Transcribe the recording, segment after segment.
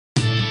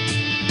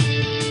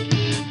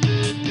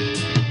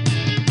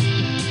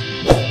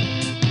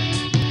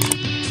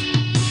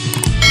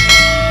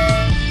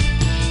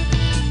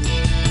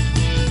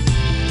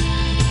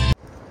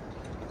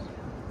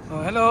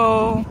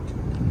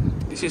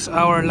This is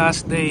our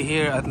last day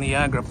here at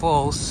Niagara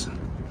Falls.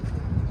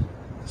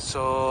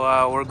 So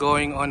we're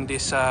going on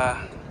this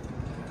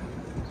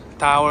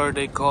tower,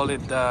 they call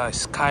it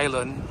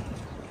Skylon.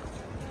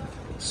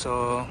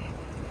 So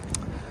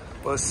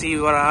we'll see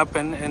what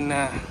happened and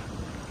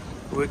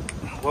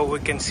what we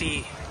can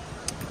see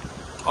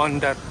on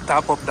the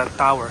top of that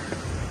tower.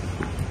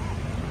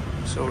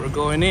 So we're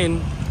going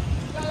in.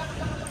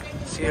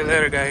 See you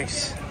later,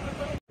 guys.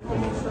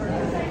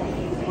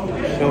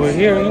 So we're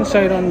here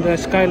inside on the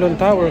Skylon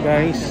tower,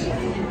 guys,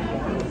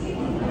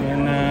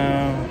 and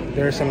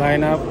there's a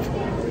lineup.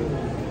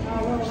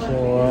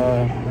 So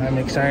I'm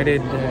excited,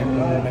 and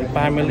my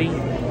family,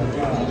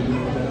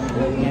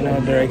 you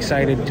know, they're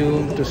excited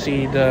too to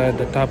see the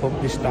top of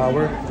this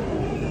tower.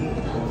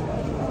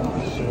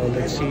 So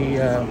let's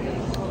see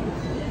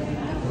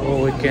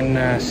what we can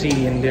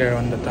see in there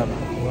on the top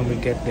when we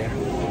get there.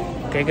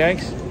 Okay,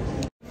 guys.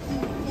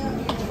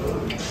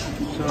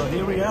 So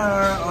here we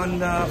are on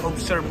the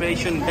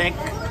observation deck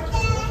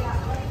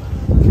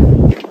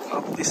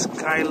of the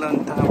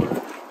Skylon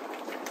tower.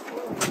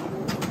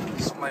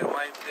 It's my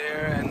wife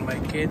there and my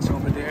kids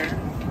over there.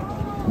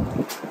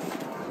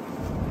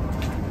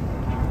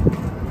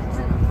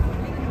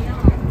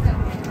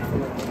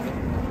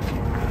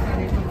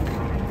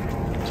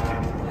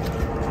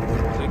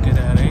 Look at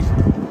that, eh?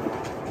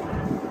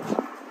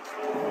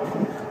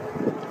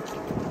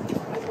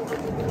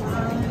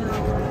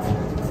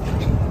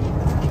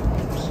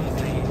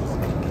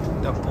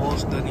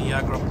 The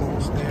Niagara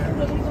Falls there.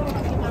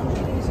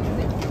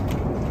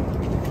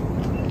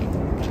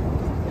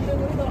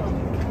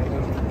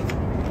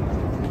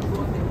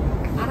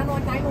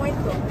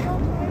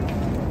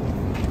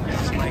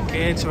 There's my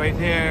kids right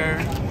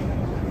there.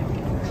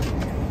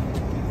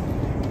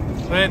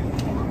 Sweet.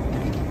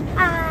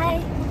 Hi.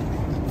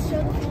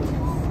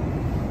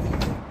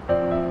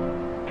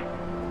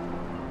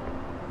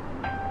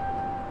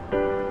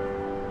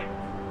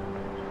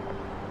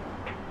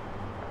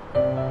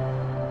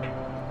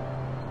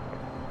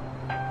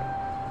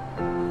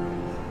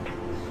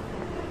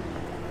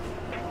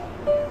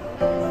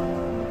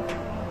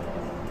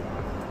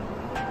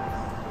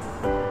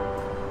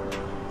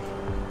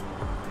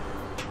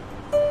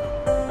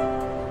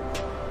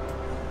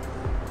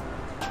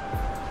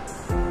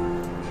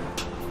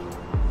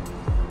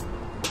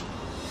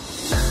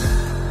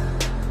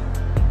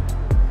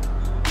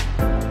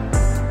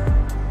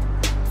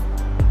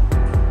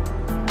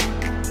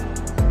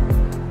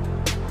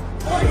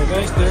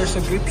 Guys, there's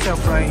a gift shop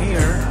right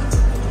here.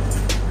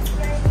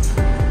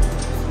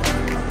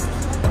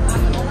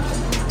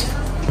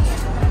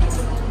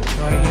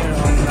 Right here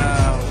on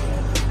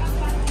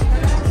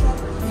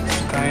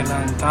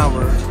Skylon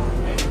Tower.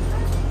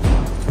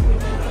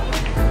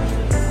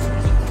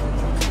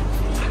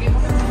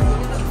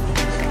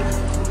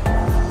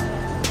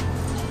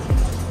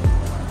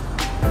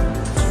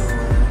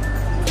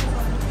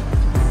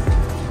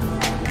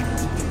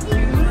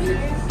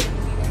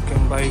 You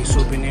can buy a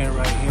souvenir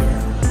right here.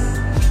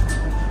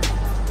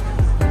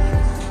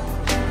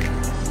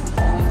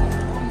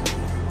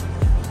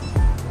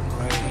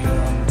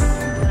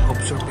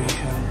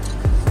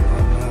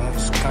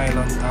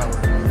 Skylon Tower.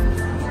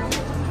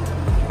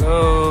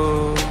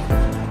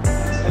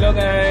 Hello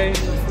guys.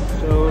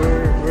 So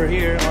we're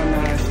here on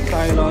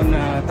Skylon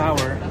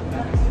Tower.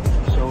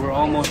 So we're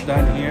almost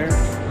done here,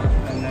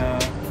 and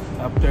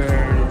after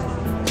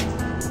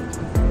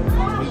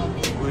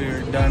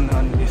we're done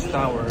on this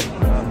tower,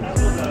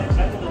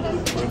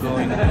 we're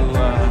going to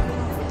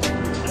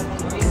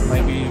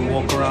maybe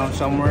walk around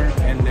somewhere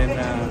and then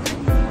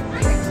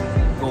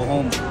go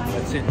home.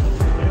 That's it.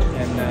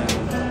 And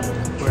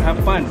we'll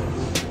have fun.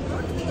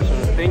 So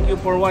thank you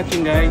for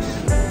watching, guys,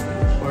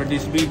 for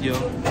this video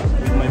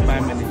with my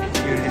family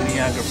here in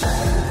Niagara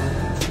Falls.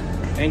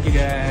 Thank you,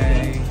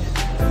 guys.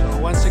 So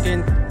once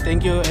again,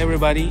 thank you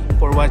everybody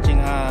for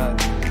watching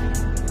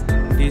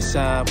this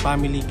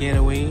family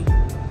getaway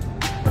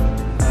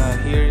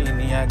here in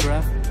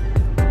Niagara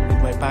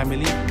with my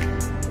family.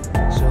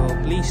 So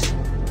please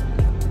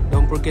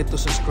don't forget to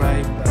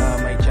subscribe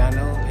my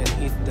channel and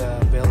hit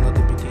the bell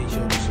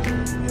notification so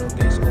you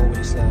guys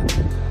always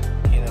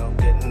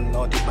getting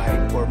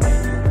notified for my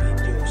new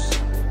videos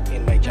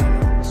in my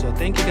channel. So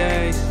thank you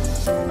guys.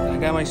 I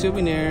got my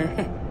souvenir.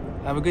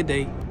 Have a good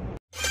day.